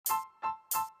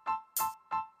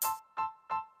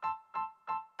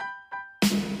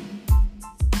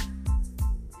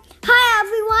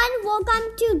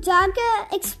welcome to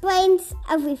Jaga Explains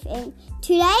Everything.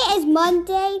 Today is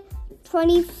Monday,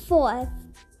 24th,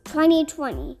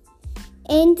 2020.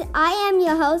 And I am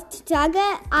your host,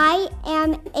 Jaga. I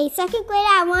am a second grader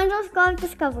at Wonders Grove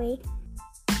Discovery.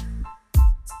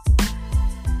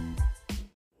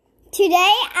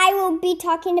 Today I will be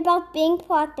talking about being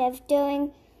proactive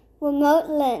during remote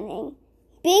learning.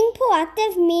 Being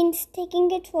proactive means taking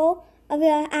control of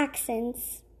your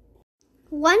actions.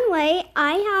 One way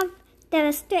I have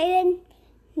demonstrated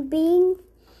being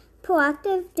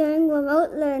proactive during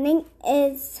remote learning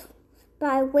is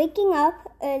by waking up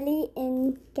early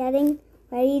and getting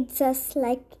ready just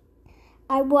like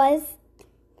I was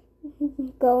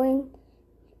going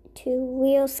to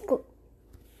real school.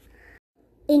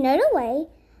 Another way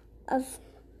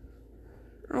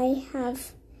I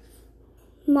have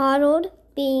modeled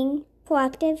being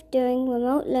proactive during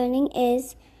remote learning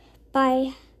is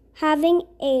by having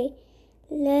a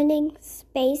learning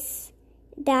space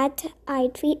that I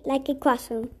treat like a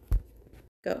classroom.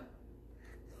 Go.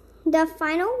 The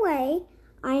final way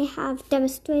I have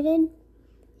demonstrated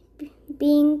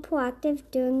being proactive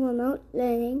during remote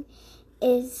learning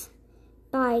is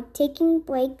by taking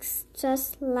breaks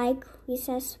just like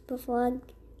recess before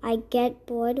I get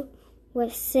bored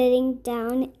with sitting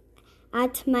down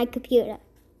at my computer.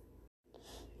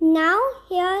 Now,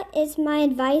 here is my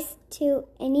advice to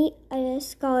any other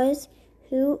scholars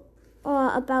who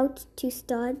are about to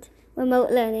start remote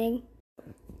learning.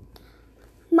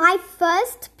 My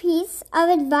first piece of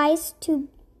advice to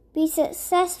be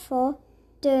successful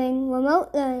during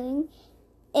remote learning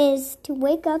is to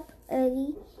wake up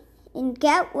early and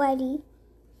get ready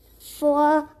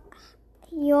for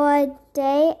your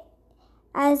day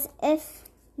as if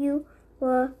you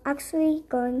were actually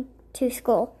going to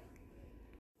school.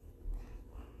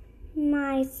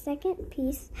 My second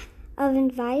piece of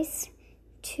advice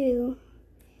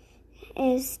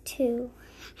is to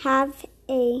have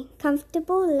a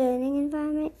comfortable learning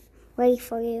environment ready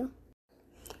for you.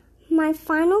 My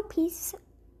final piece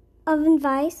of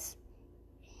advice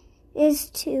is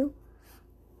to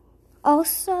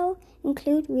also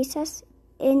include recess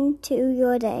into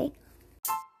your day.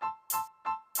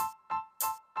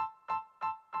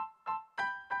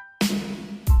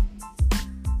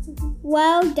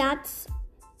 Well, that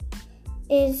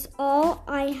is all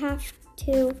I have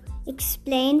to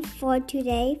explain for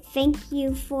today. Thank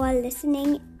you for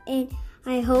listening, and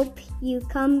I hope you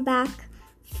come back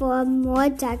for more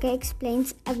Jaga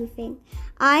Explains Everything.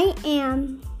 I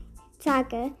am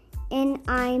Jaga, and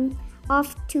I'm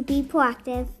off to be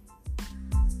proactive.